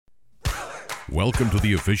Welcome to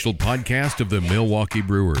the official podcast of the Milwaukee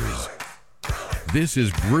Brewers. This is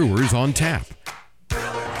Brewers on Tap.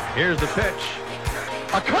 Here's the pitch.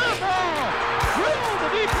 A curveball! Drilled to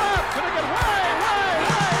deep left. Gonna get way out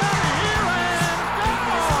of here and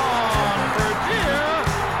gone for deer.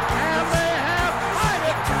 And they have tied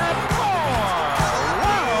it at 4.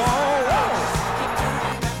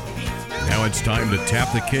 Wow! Now it's time to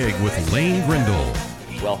tap the keg with Lane Grindle.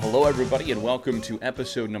 Well, hello everybody, and welcome to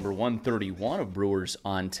episode number 131 of Brewers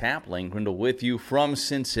on Tap. Lane Grindle with you from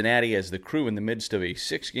Cincinnati as the Crew in the midst of a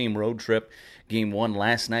 6-game road trip. Game 1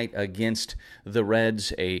 last night against the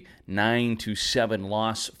Reds, a 9-7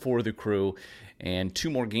 loss for the Crew, and 2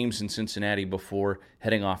 more games in Cincinnati before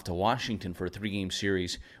heading off to Washington for a 3-game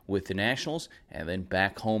series with the Nationals, and then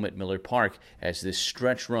back home at Miller Park as this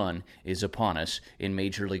stretch run is upon us in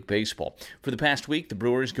Major League Baseball. For the past week, the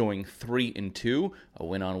Brewers going 3-2, a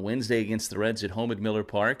win on Wednesday against the Reds at home at Miller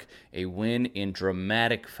Park, a win in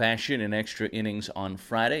dramatic fashion in extra innings on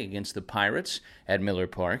Friday against the Pirates at Miller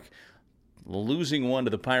Park, losing one to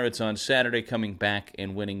the Pirates on Saturday, coming back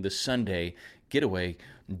and winning the Sunday getaway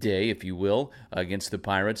day, if you will, against the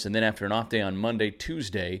Pirates. And then after an off day on Monday,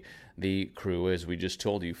 Tuesday, the Crew, as we just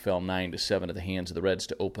told you, fell 9-7 at the hands of the Reds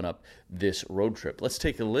to open up this road trip. Let's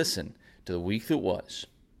take a listen to the week that was.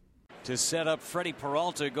 To set up Freddie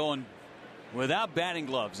Peralta going without batting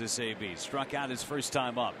gloves, this AB. Struck out his first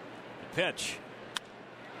time up. The pitch.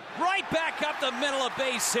 Right back up the middle, a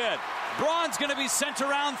base hit. Braun's going to be sent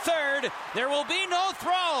around third. There will be no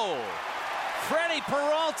throw. Freddie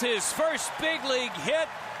Peralta's first big league hit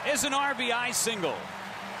is an RBI single.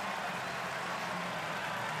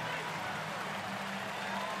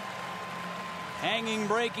 Hanging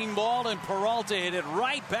breaking ball, and Peralta hit it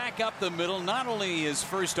right back up the middle. Not only his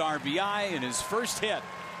first RBI and his first hit.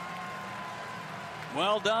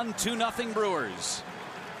 Well done, 2-0 Brewers.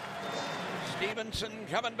 Stevenson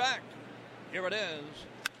coming back. Here it is.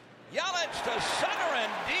 Yelich to center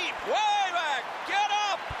and deep. Way back. Get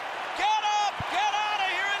up. Get up. Get out of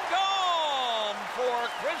here and gone for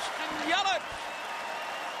Christian Yelich.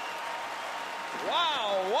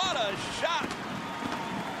 Wow, what a shot.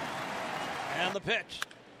 And the pitch.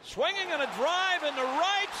 Swinging and a drive into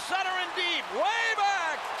right center and deep. Way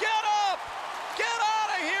back. Get up. Get out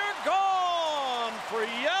of here. Gone for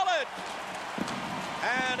Yelich.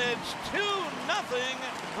 And it's 2-0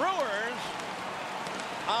 Brewers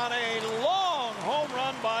on a long home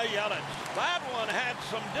run by Yelich. That one had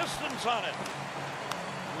some distance on it.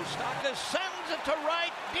 Moustakas sends it to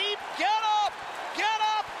right, deep. Get up! Get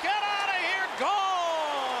up! Get out of here!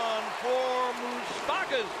 Gone for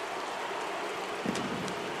Moustakas.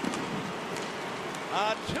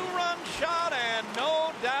 A 2-run shot, and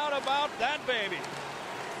no doubt about that, baby.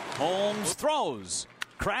 Holmes throws.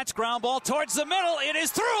 Kratz ground ball towards the middle. It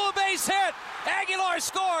is through, a base hit. Aguilar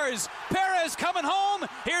scores. Perez coming home.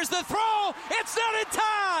 Here's the throw. It's not in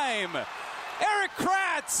time. Erik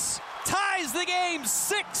Kratz ties the game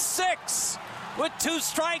 6-6 with 2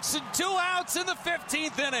 strikes and 2 outs in the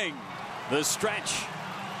 15th inning. The stretch.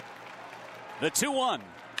 The 2-1.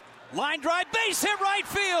 Line drive, base hit right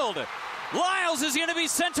field. Lyles is going to be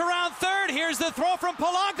sent around third. Here's the throw from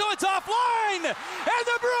Polanco. It's offline. And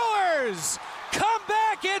the Brewers come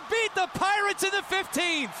back and beat the Pirates in the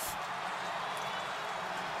 15th.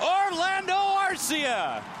 Orlando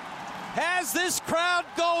Arcia has this crowd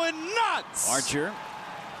going nuts. Archer,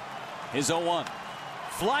 his 0-1.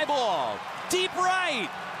 Fly ball, deep right,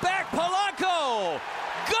 back Polanco,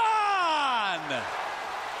 gone.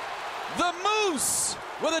 The Moose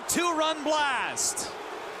with a 2-run blast.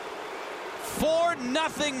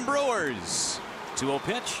 4-0 Brewers. 2-0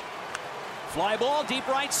 pitch. Fly ball, deep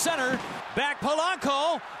right center. Back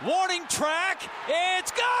Polanco. Warning track.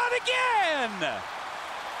 It's gone again.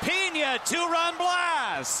 Pena, 2-run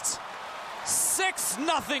blast.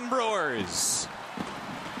 6-0 Brewers.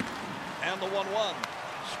 And the 1-1.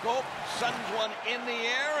 Scope sends one in the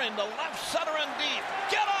air into left center and deep.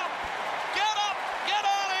 Get up! Get up! Get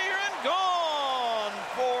out of here and gone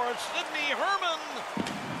for Sidney Herman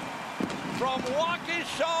from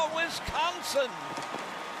Waukesha, Wisconsin.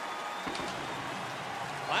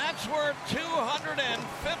 That's worth $250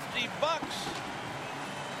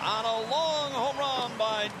 on a long home run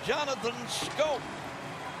by Jonathan Scope.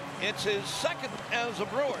 It's his second as a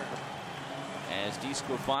Brewer. As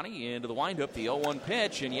DeSclafani into the windup, the 0-1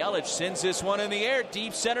 pitch, and Yelich sends this one in the air,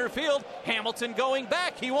 deep center field. Hamilton going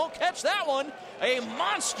back. He won't catch that one. A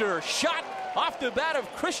monster shot off the bat of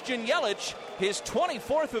Christian Yelich, his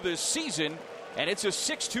 24th of this season, and it's a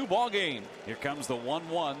 6-2 ball game. Here comes the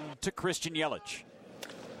 1-1 to Christian Yelich.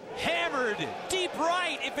 Hammered deep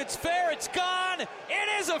right. If it's fair, it's gone.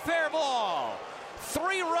 It is a fair ball.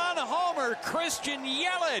 3-run homer, Christian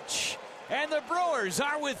Yelich. And the Brewers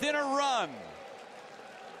are within a run.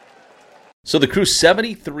 So the Crew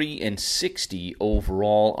 73-60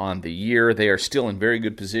 overall on the year. They are still in very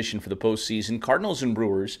good position for the postseason. Cardinals and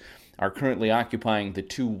Brewers are currently occupying the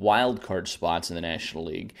 2 wild card spots in the National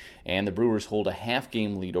League, and the Brewers hold a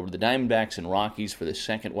half-game lead over the Diamondbacks and Rockies for the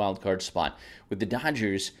second wild card spot, with the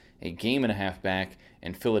Dodgers a game and a half back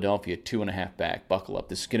and Philadelphia 2.5 back. Buckle up.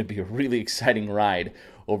 This is going to be a really exciting ride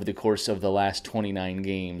over the course of the last 29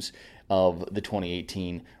 games of the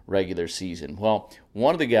 2018 regular season. Well,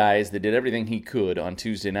 one of the guys that did everything he could on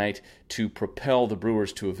Tuesday night to propel the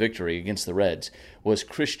Brewers to a victory against the Reds was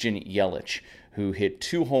Christian Yelich, who hit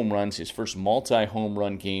 2 home runs, his first multi-home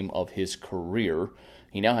run game of his career.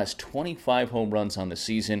 He now has 25 home runs on the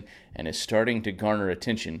season and is starting to garner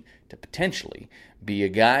attention to potentially be a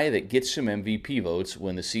guy that gets some MVP votes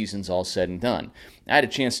when the season's all said and done. I had a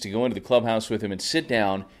chance to go into the clubhouse with him and sit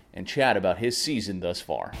down and chat about his season thus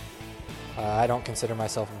far. I don't consider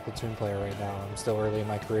myself a platoon player right now. I'm still early in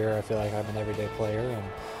my career. I feel like I'm an everyday player. And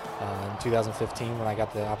in 2015, when I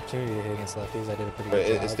got the opportunity to hit against lefties, I did a pretty good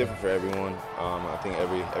job. It's different for everyone. I think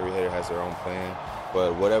every hitter has their own plan.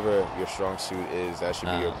 But whatever your strong suit is, that should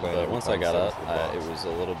be your plan. But once I got up, it was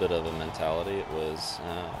a little bit of a mentality.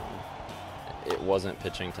 It wasn't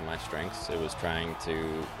pitching to my strengths. It was trying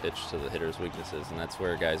to pitch to the hitter's weaknesses, and that's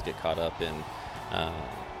where guys get caught up in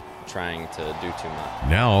trying to do too much.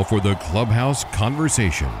 Now for the clubhouse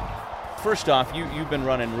conversation. First off, you've been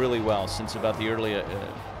running really well since about the early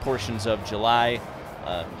portions of July.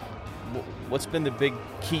 What's been the big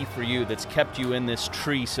key for you that's kept you in this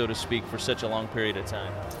tree, so to speak, for such a long period of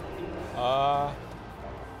time?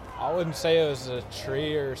 I wouldn't say it was a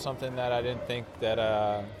tree or something that I didn't think that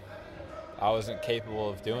I wasn't capable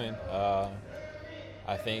of doing.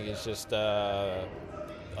 I think it's just a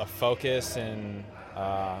focus and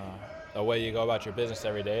a way you go about your business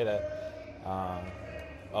every day that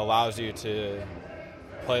allows you to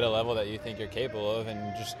play at a level that you think you're capable of,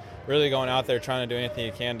 and just really going out there trying to do anything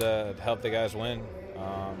you can to help the guys win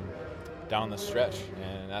down the stretch.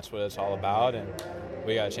 And that's what it's all about, and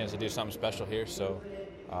we got a chance to do something special here. So,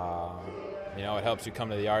 it helps you come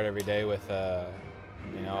to the yard every day with a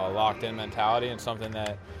locked-in mentality and something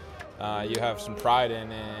that you have some pride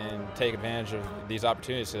in, and take advantage of these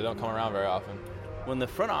opportunities because they don't come around very often. When the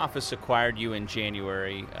front office acquired you in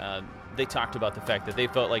January, they talked about the fact that they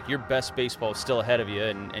felt like your best baseball is still ahead of you,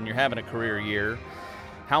 and you're having a career year.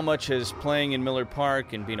 How much has playing in Miller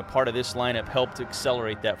Park and being a part of this lineup helped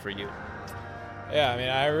accelerate that for you? Yeah,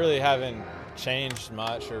 I really haven't changed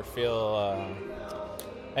much or feel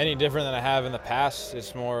any different than I have in the past.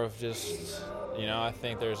 It's more of just, I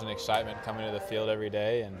think there's an excitement coming to the field every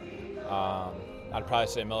day, and I'd probably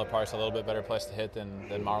say Miller Park's a little bit better place to hit than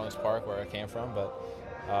Marlins Park, where I came from. But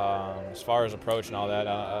as far as approach and all that,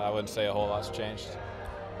 I wouldn't say a whole lot's changed.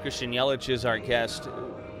 Christian Yelich is our guest.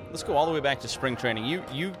 Let's go all the way back to spring training.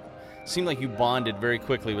 You seemed like you bonded very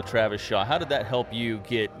quickly with Travis Shaw. How did that help you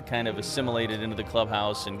get kind of assimilated into the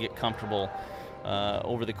clubhouse and get comfortable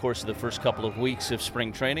over the course of the first couple of weeks of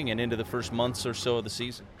spring training and into the first months or so of the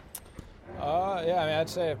season? I'd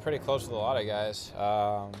say I'm pretty close with a lot of guys.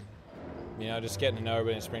 Just getting to know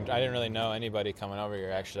everybody in spring. I didn't really know anybody coming over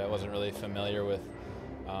here, actually. I wasn't really familiar with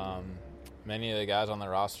many of the guys on the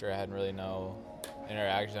roster. I hadn't really no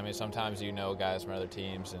interactions. Sometimes you know guys from other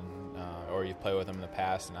teams, and or you've played with them in the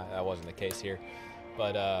past, and that wasn't the case here.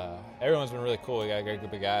 But everyone's been really cool. We got a great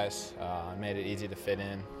group of guys. Made it easy to fit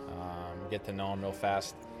in, get to know them real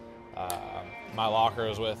fast. My locker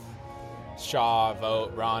was with Shaw,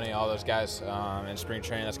 Vogt, Ronnie, all those guys in spring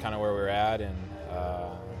training. That's kind of where we were at, and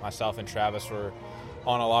myself and Travis were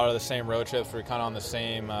on a lot of the same road trips. We were kind of on the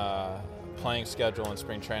same playing schedule in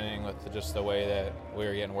spring training with just the way that we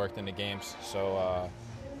were getting worked into games. So,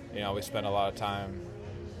 we spent a lot of time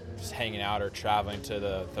just hanging out or traveling to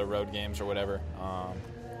the road games or whatever. I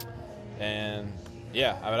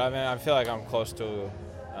feel like I'm close to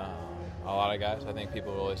a lot of guys. I think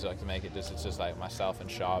people always like to make it it's just like myself and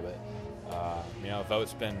Shaw, but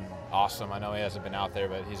Vogt's been awesome. I know he hasn't been out there,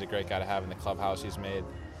 but he's a great guy to have in the clubhouse. He's made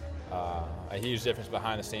a huge difference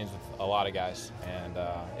behind the scenes with a lot of guys. And,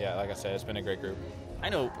 like I said, it's been a great group. I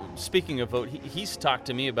know, speaking of Vogt, he's talked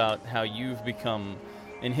to me about how you've become,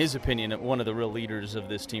 in his opinion, one of the real leaders of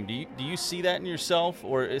this team. Do you see that in yourself?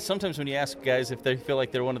 Or sometimes when you ask guys if they feel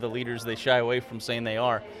like they're one of the leaders, they shy away from saying they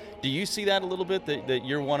are. Do you see that a little bit, that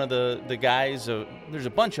you're one of the guys? There's a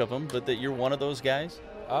bunch of them, but that you're one of those guys?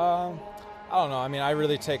 I don't know. I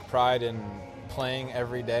really take pride in playing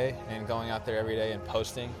every day and going out there every day and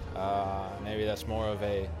posting. Maybe that's more of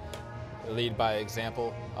a lead by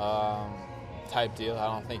example type deal. I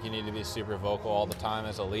don't think you need to be super vocal all the time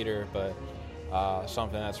as a leader, but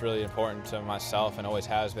something that's really important to myself and always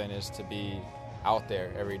has been is to be out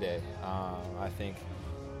there every day. I think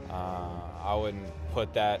I wouldn't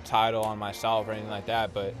put that title on myself or anything like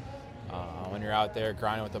that, but when you're out there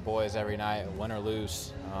grinding with the boys every night, win or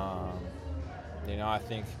lose, I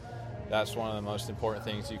think that's one of the most important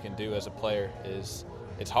things you can do as a player. Is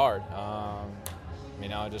it's hard,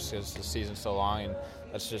 just because the season's so long, and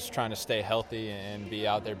that's just trying to stay healthy and be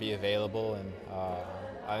out there, be available, and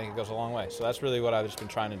I think it goes a long way. So that's really what I've just been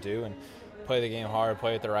trying to do, and play the game hard,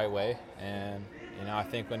 play it the right way, and I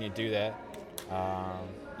think when you do that,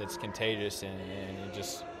 it's contagious, and it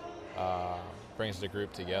just brings the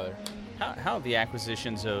group together. How have the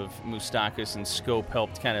acquisitions of Moustakas and Schoop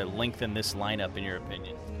helped kind of lengthen this lineup, in your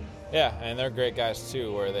opinion? Yeah, and they're great guys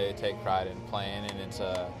too, where they take pride in playing, and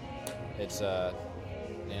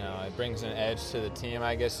it brings an edge to the team,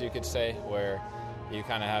 I guess you could say, where you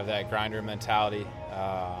kind of have that grinder mentality,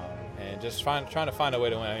 and just trying to find a way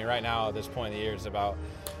to win. I mean, right now at this point in the year, it's about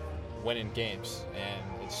winning games,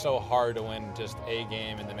 and it's so hard to win just a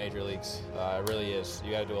game in the major leagues. It really is.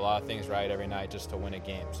 You got to do a lot of things right every night just to win a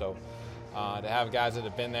game. So to have guys that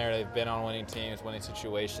have been there, they've been on winning teams, winning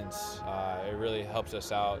situations, it really helps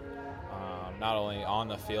us out, not only on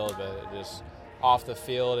the field, but just off the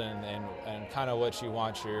field, and kind of what you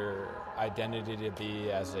want your identity to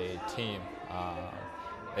be as a team.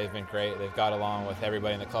 They've been great. They've got along with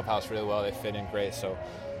everybody in the clubhouse really well. They fit in great. So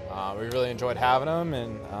we really enjoyed having them,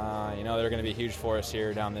 and they're going to be huge for us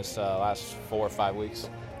here down this last 4 or 5 weeks.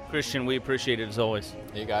 Christian, we appreciate it as always.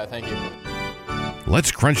 You got it. Thank you.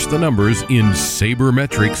 Let's crunch the numbers in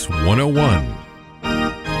Sabermetrics 101.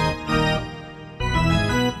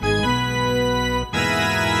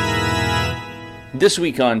 This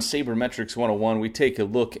week on Sabermetrics 101, we take a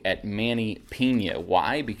look at Manny Pena.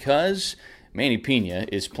 Why? Because Manny Pena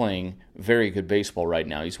is playing very good baseball right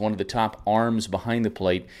now. He's one of the top arms behind the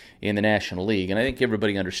plate in the National League, and I think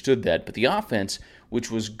everybody understood that. But the offense,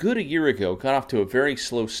 which was good a year ago, got off to a very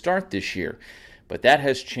slow start this year. But that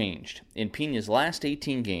has changed. In Pena's last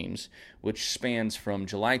 18 games, which spans from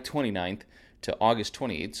July 29th to August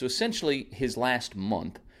 28th, so essentially his last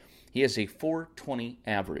month, he has a .420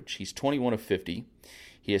 average. He's 21 of 50.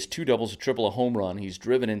 He has 2 doubles, a triple, a home run. He's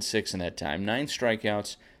driven in 6 in that time, 9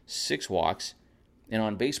 strikeouts, 6 walks, and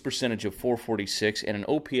on base percentage of .446 and an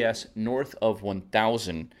OPS north of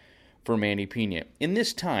 1,000 for Manny Pena. In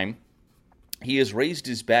this time, he has raised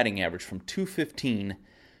his batting average from .215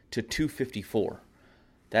 to .254.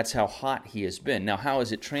 That's how hot he has been. Now, how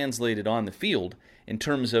has it translated on the field in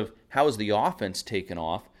terms of how has the offense taken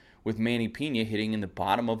off with Manny Pena hitting in the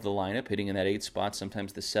bottom of the lineup, hitting in that 8th spot,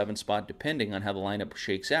 sometimes the 7th spot, depending on how the lineup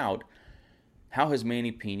shakes out? How has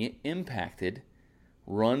Manny Pena impacted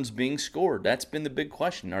runs being scored? That's been the big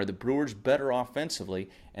question. Are the Brewers better offensively?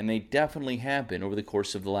 And they definitely have been over the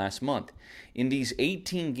course of the last month. In these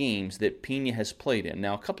 18 games that Pena has played in,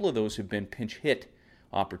 now a couple of those have been pinch hit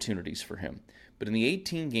opportunities for him, but in the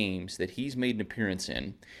 18 games that he's made an appearance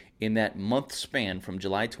in that month span from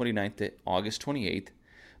July 29th to August 28th,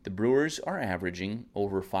 the Brewers are averaging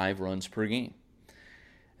over 5 runs per game.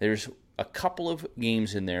 There's a couple of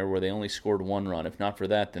games in there where they only scored 1 run. If not for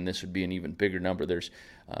that, then this would be an even bigger number. There's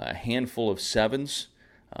a handful of 7s,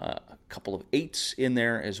 a couple of 8s in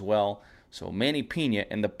there as well. So Manny Pena,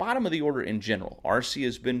 and the bottom of the order in general, Arcia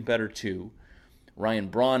has been better too. Ryan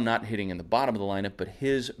Braun not hitting in the bottom of the lineup, but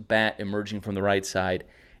his bat emerging from the right side,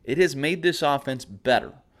 it has made this offense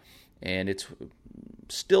better. And it's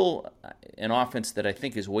still an offense that I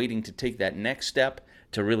think is waiting to take that next step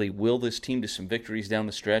to really will this team to some victories down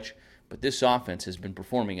the stretch. But this offense has been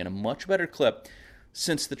performing in a much better clip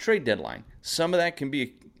since the trade deadline. Some of that can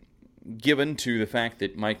be given to the fact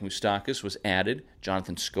that Mike Moustakas was added.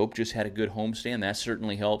 Jonathan Schoop just had a good homestand. That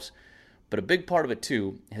certainly helps. But a big part of it,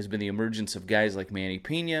 too, has been the emergence of guys like Manny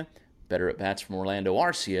Pena, better at-bats from Orlando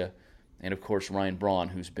Arcia, and, of course, Ryan Braun,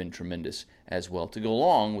 who's been tremendous as well, to go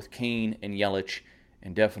along with Kane and Yelich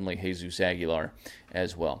and definitely Jesus Aguilar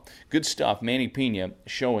as well. Good stuff. Manny Pena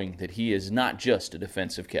showing that he is not just a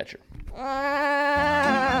defensive catcher.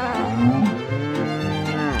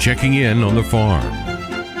 Checking in on the farm.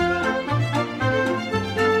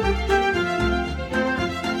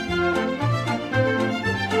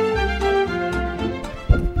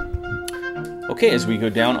 Okay, as we go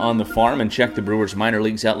down on the farm and check the Brewers minor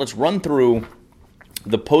leagues out, let's run through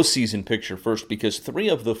the postseason picture first, because 3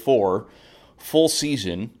 of the 4 full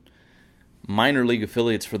season minor league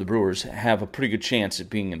affiliates for the Brewers have a pretty good chance at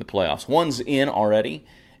being in the playoffs. One's in already,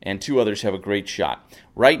 and 2 others have a great shot.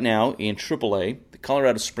 Right now in AAA, the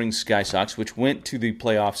Colorado Springs Sky Sox, which went to the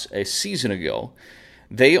playoffs a season ago,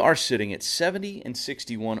 they are sitting at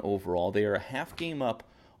 70-61 overall. They are a half game up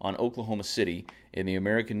on Oklahoma City in the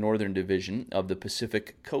American Northern Division of the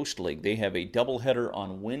Pacific Coast League. They have a doubleheader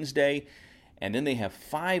on Wednesday, and then they have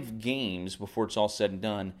 5 games before it's all said and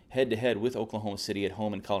done, head-to-head with Oklahoma City at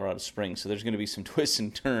home in Colorado Springs. So there's going to be some twists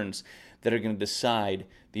and turns that are going to decide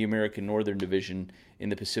the American Northern Division in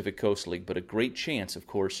the Pacific Coast League, but a great chance, of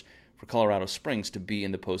course, for Colorado Springs to be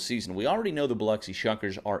in the postseason. We already know the Biloxi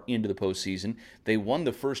Shuckers are into the postseason. They won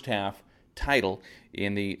the first half title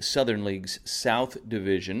in the Southern League's South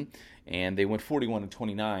Division, and they went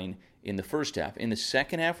 41-29 in the first half. In the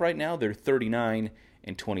second half right now, they're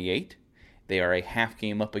 39-28. They are a half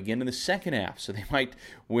game up again in the second half, so they might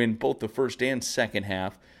win both the first and second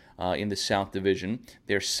half in the South Division.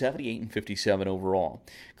 They're 78-57 overall.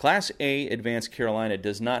 Class A Advanced Carolina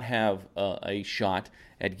does not have a shot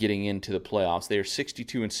at getting into the playoffs. They are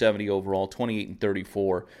 62-70 overall,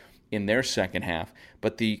 28-34 in their second half.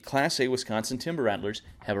 But the Class A Wisconsin Timber Rattlers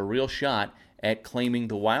have a real shot at claiming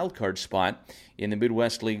the wild card spot in the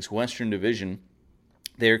Midwest League's Western Division.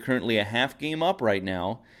 They are currently a half game up right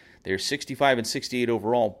now. They're 65-68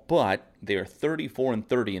 overall, but they are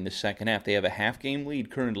 34-30 in the second half. They have a half-game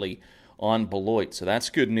lead currently on Beloit, so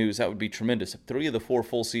that's good news. That would be tremendous. If 3 of the 4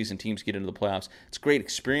 full-season teams get into the playoffs, it's great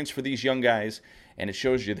experience for these young guys, and it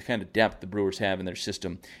shows you the kind of depth the Brewers have in their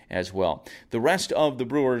system as well. The rest of the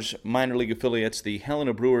Brewers' minor league affiliates, the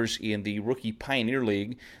Helena Brewers in the Rookie Pioneer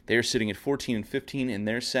League, they're sitting at 14-15 in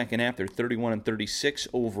their second half. They're 31-36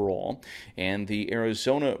 overall. And the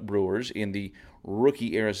Arizona Brewers in the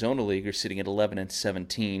Rookie Arizona League are sitting at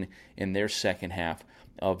 11-17 in their second half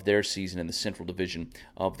of their season in the Central Division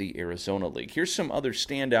of the Arizona League. Here's some other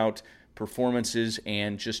standout performances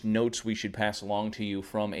and just notes we should pass along to you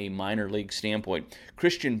from a minor league standpoint.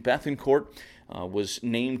 Christian Bethancourt was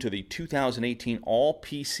named to the 2018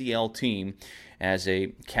 All-PCL team as a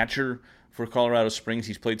catcher for Colorado Springs.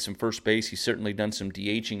 He's played some first base. He's certainly done some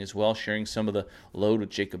DHing as well, sharing some of the load with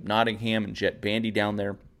Jacob Nottingham and Jet Bandy down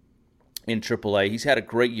there in AAA. He's had a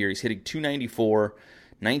great year. He's hitting .294,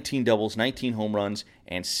 19 doubles, 19 home runs,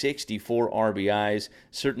 and 64 RBIs.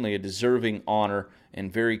 Certainly a deserving honor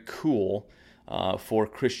and very cool for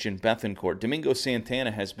Christian Bethancourt. Domingo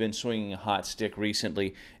Santana has been swinging a hot stick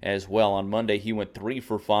recently as well. On Monday, he went 3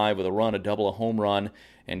 for 5 with a run, a double, a home run,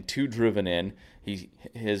 and 2 driven in. He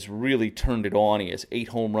has really turned it on. He has 8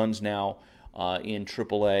 home runs now in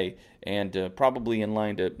AAA, and probably in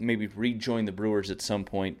line to maybe rejoin the Brewers at some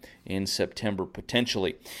point in September,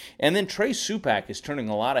 potentially. And then Trey Supak is turning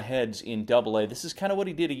a lot of heads in AA. This is kind of what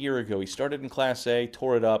he did a year ago. He started in Class A,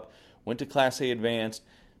 tore it up, went to Class A Advanced,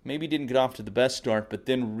 maybe didn't get off to the best start, but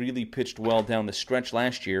then really pitched well down the stretch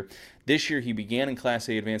last year. This year he began in Class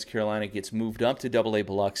A Advanced Carolina, gets moved up to AA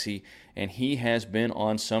Biloxi, and he has been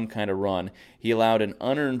on some kind of run. He allowed an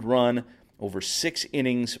unearned run over 6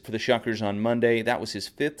 innings for the Shuckers on Monday. That was his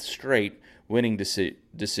 5th straight winning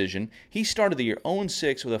decision. He started the year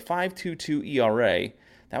 0-6 with a 5.22 ERA.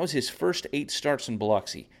 That was his first 8 starts in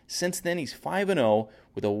Biloxi. Since then, he's 5-0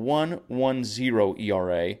 with a 1.10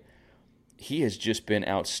 ERA. He has just been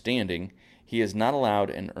outstanding. He has not allowed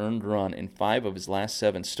an earned run in 5 of his last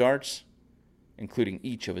 7 starts, including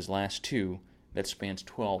each of his last 2 that spans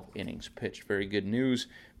 12 innings pitched. Very good news,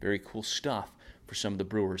 very cool stuff for some of the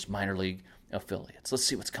Brewers' minor league affiliates. Let's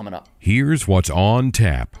see what's coming up. Here's what's on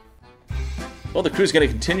tap. Well, the Crew's going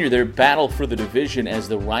to continue their battle for the division as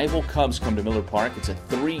the rival Cubs come to Miller Park. It's a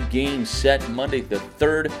 3-game set, Monday the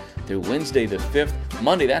 3rd through Wednesday the 5th.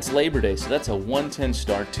 Monday, that's Labor Day, so that's a 1:10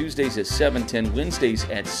 start. Tuesdays at 7:10, Wednesdays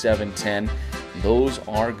at 7:10. Those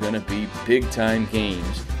are going to be big-time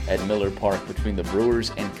games at Miller Park between the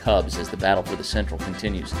Brewers and Cubs as the battle for the Central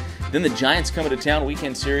continues. Then the Giants come into town,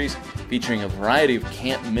 weekend series featuring a variety of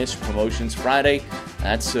can't-miss promotions. Friday,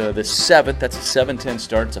 that's the 7th. That's a 7:10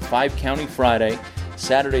 start. It's a 5-county Friday.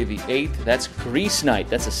 Saturday the 8th, that's Grease Night.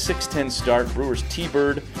 That's a 6:10 start. Brewers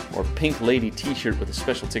T-Bird or Pink Lady T-shirt with a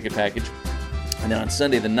special ticket package. And then on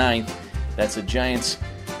Sunday the 9th, that's a Giants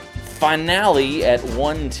finale at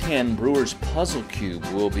 1:10. Brewers Puzzle Cube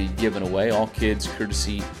will be given away. All kids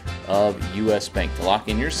courtesy of U.S. Bank. To lock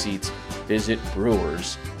in your seats, visit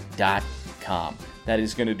Brewers.com. That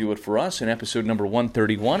is going to do it for us in episode number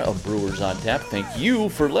 131 of Brewers on Tap. Thank you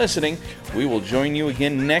for listening. We will join you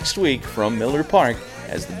again next week from Miller Park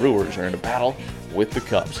as the Brewers are in a battle with the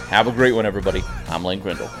Cubs. Have a great one, everybody. I'm Lane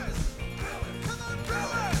Grindle.